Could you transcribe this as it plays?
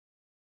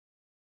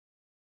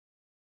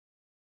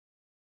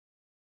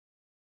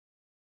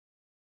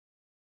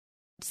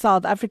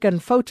South African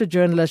photo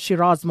journalist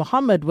Shiraaz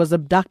Mohamed was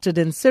abducted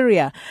in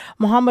Syria.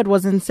 Mohamed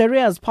was in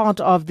Syria as part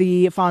of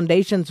the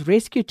foundation's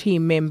rescue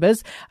team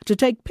members to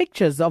take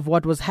pictures of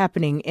what was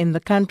happening in the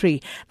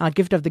country. Now,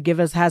 Gift of the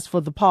Givers has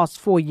for the past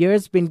 4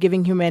 years been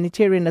giving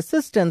humanitarian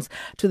assistance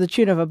to the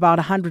tune of about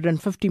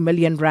 150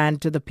 million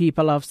rand to the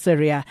people of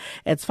Syria.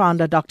 Its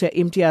founder, Dr.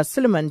 Imtiaz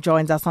Sooliman,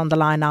 joins us on the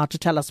line now to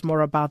tell us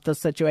more about the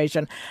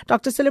situation.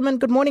 Dr. Sooliman,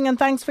 good morning and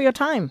thanks for your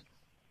time.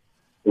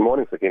 Good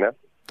morning, Sakina.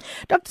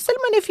 Dr.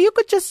 Sooliman, if you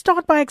could just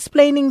start by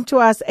explaining to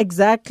us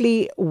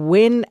exactly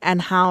when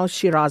and how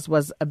Shiraaz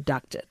was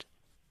abducted.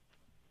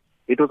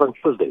 It was on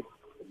Tuesday,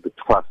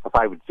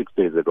 6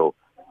 days ago.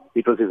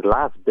 It was his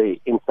last day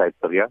inside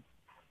Syria.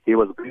 He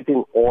was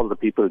greeting all the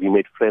people he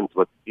made friends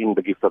with in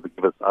the Gift of the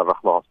Givers Rahma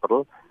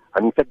Hospital.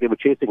 And in fact, they were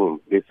chasing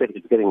him. They said,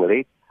 it's getting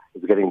late,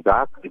 it's getting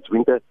dark, it's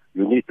winter,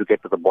 you need to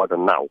get to the border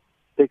now.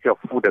 Take your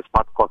food as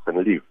part cost and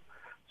leave.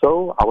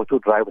 So our two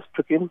drivers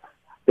took him.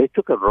 They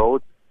took a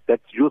road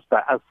that's used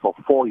by us for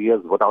 4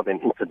 years without an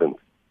incident.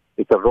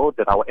 It's a road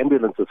that our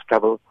ambulances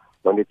travel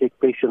when they take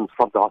patients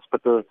from the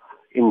hospital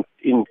in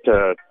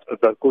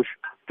Darkush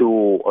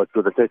to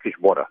the Turkish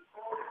border.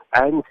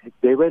 And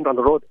they went on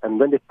the road, and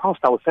when they passed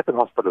our second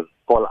hospital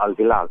called Al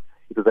Hilal,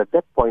 it was at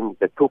that point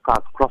that two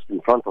cars crossed in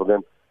front of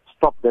them,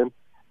 stopped them,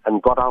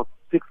 and got out.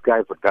 6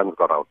 guys with guns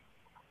got out.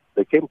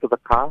 They came to the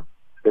car.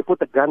 They put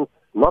the gun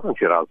not on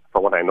Shiraaz,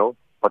 from what I know,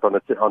 but on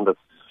the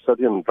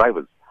Syrian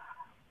drivers.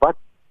 But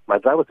my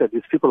driver said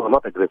these people were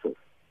not aggressive.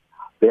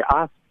 They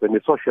asked, when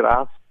they saw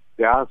Shiraaz,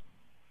 they asked,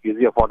 is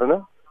he a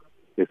foreigner?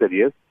 They said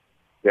yes.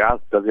 They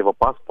asked, does he have a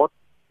passport?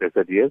 They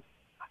said yes.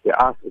 They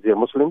asked, is he a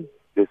Muslim?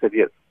 They said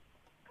yes.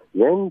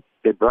 Then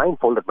they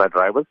blindfolded my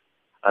drivers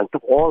and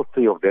took all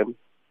 3 of them,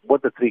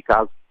 both the 3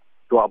 cars,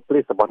 to a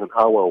place about an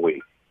hour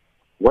away.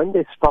 When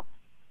they stopped,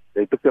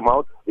 they took them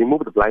out,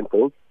 removed the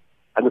blindfolds,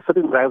 and the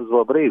Syrian drivers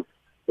were brave.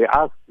 They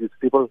asked these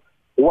people,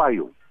 who are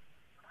you?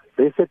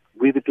 They said,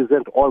 we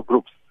represent all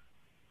groups.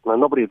 Now,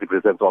 nobody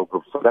represents all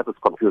groups, so that was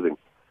confusing.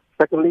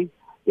 Secondly,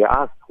 they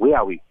asked, where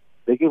are we?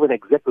 They gave an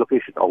exact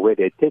location of where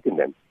they had taken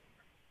them.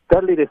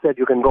 Thirdly, they said,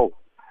 you can go.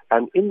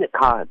 And in the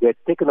car, they had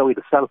taken away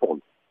the cell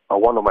phone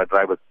of one of my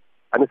drivers.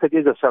 And they said,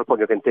 here's your cell phone,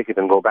 you can take it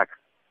and go back.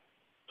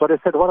 So they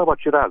said, what about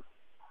Shiraaz?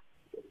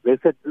 They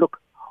said, look,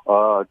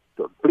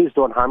 please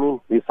don't harm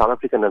him. We South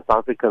Africans and South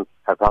Africans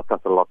have helped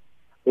us a lot.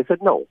 They said,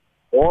 no,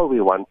 all we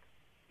want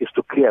is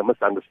to clear a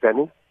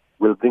misunderstanding.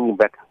 We'll bring him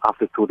back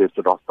after 2 days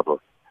to the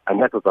hospital.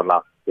 And that was the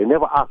last. They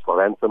never asked for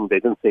ransom. They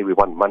didn't say we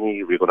want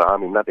money, we're going to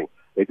harm him, nothing.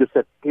 They just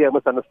said clear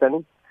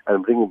misunderstanding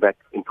and bring him back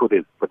in 2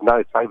 days. But now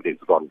it's 5 days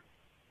gone.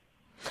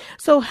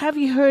 So have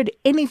you heard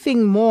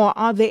anything more?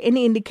 Are there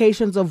any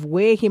indications of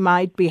where he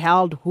might be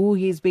held, who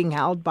he's being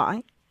held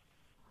by?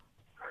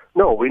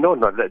 No, we know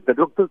not. This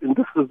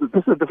is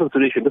a different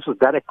situation. This is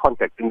direct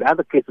contact. In the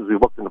other cases we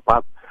worked in the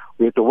past,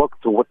 we had to work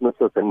through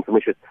witnesses and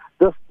information.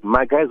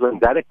 My guys were in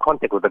direct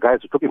contact with the guys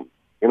who took him,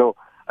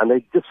 and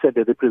they just said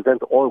they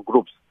represent all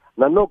groups.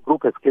 Now, no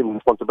group has claimed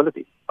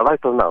responsibility.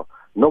 Right till now,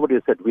 nobody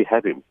has said we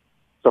had him.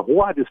 So who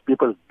are these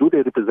people? Do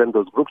they represent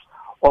those groups?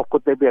 Or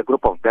could they be a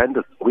group of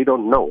bandits? We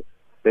don't know.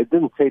 They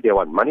didn't say they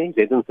want money.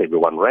 They didn't say we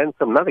want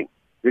ransom, nothing.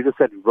 They just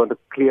said we want to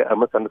clear a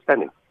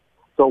misunderstanding.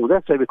 So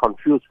that's why we're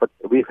confused. But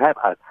we've had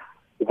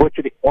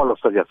virtually all of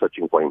Syria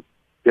searching for him.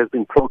 There's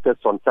been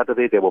protests on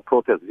Saturday. There were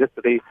protests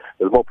yesterday.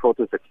 There's more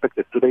protests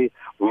expected today.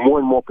 More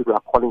and more people are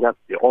calling us.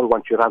 They all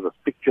want Shiraaz's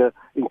picture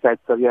inside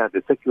Syria.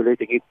 They're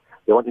circulating it.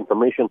 They want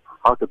information,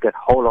 how to get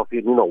hold of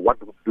him. What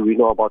do we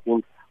know about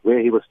him, where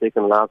he was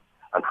taken last,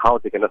 and how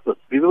they can assist.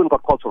 We've even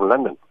got calls from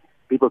London.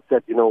 People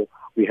said,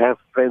 we have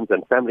friends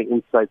and family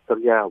inside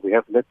Syria. We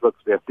have networks.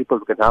 We have people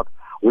who can help.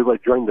 We will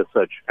join the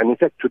search. And in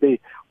fact, today,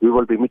 we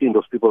will be meeting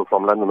those people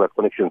from London who have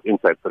connections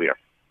inside Syria.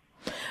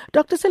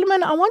 Dr.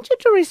 Sooliman, I want you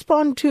to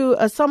respond to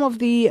some of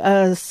the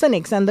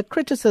cynics and the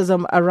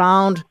criticism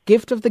around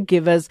Gift of the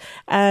Givers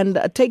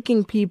and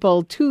taking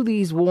people to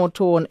these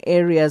war-torn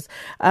areas.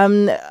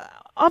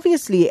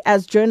 Obviously,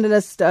 as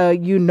journalists,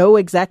 you know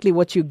exactly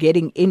what you're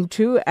getting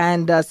into,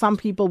 and some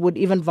people would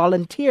even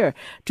volunteer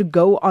to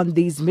go on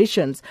these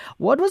missions.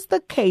 What was the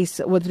case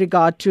with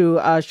regard to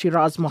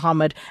Shiraaz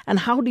Mohamed, and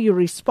how do you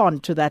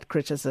respond to that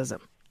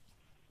criticism?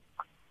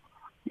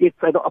 It's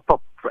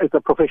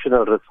a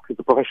professional risk. It's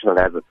a professional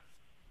hazard.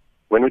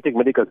 When we take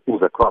medical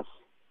teams across,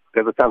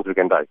 there's a chance we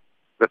can die.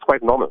 That's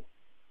quite normal.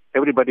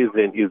 Everybody is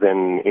an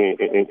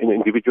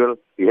individual.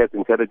 He has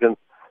intelligence.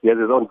 He has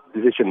his own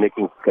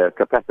decision-making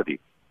capacity.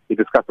 He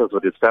discusses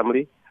with his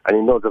family, and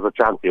he knows there's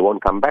a chance he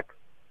won't come back.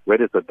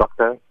 Whether it's a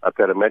doctor, a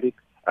paramedic,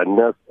 a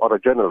nurse, or a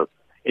journalist,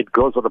 it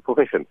goes with the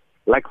profession.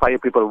 Like fire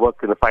people work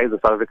in the fires in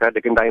South Africa,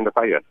 they can die in the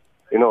fire.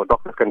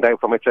 Doctors can die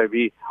from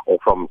HIV or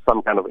from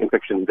some kind of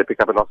infection they pick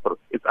up in hospital.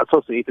 It's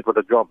associated with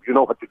the job. You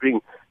know what you're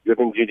doing.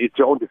 It's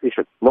your own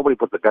decision. Nobody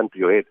puts a gun to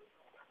your head.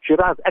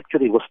 Shiraaz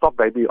actually was stopped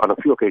by me on a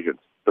few occasions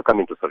to come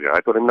into Syria.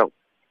 I told him no.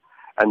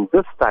 And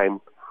this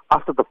time,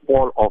 after the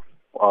fall of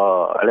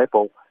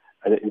Aleppo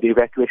and the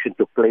evacuation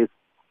took place,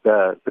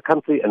 the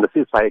country and the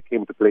ceasefire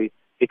came to play.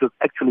 It was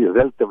actually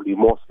relatively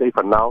more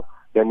safer now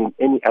than in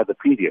any other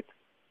period.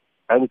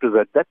 And it was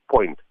at that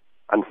point,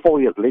 and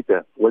 4 years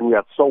later, when we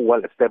are so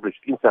well established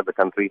inside the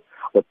country,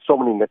 with so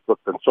many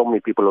networks and so many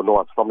people who know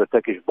us from the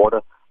Turkish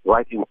border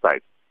right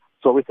inside.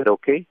 So we said,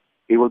 okay,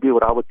 he will be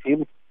with our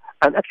team.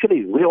 And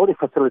actually, we only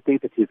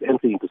facilitated his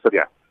entry into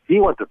Syria. He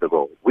wanted to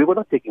go. We were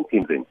not taking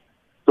teams in.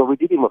 So we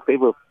did him a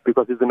favor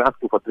because he's been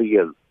asking for 3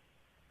 years.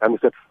 And we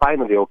said,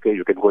 finally, okay,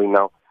 you can go in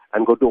now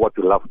and go do what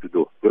you love to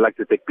do. You like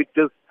to take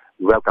pictures?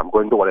 Welcome. Go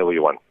and do whatever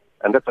you want.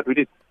 And that's what we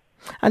did.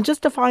 And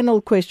just a final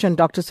question,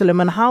 Dr.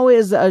 Sooliman. How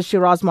is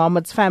Shiraaz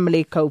Mohamed's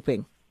family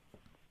coping?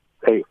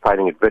 Hey,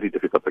 finding it very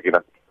difficult,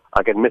 Sakina.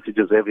 I get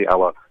messages every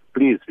hour.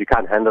 Please, we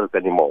can't handle it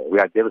anymore. We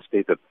are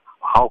devastated.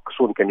 How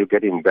soon can you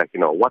get him back?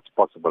 What's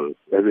possible?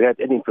 Have you had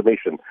any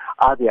information?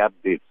 Are there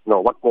updates? No,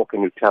 what more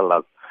can you tell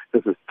us?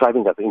 This is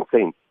driving us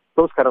insane.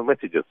 Those kind of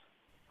messages,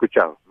 which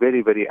are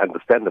very, very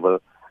understandable,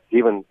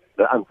 given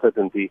the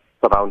uncertainty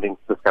surrounding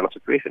this kind of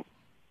situation.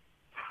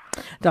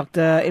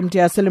 Dr.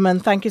 Imtiaz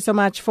Sooliman, thank you so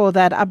much for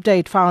that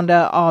update,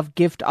 founder of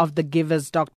Gift of the Givers. Dr.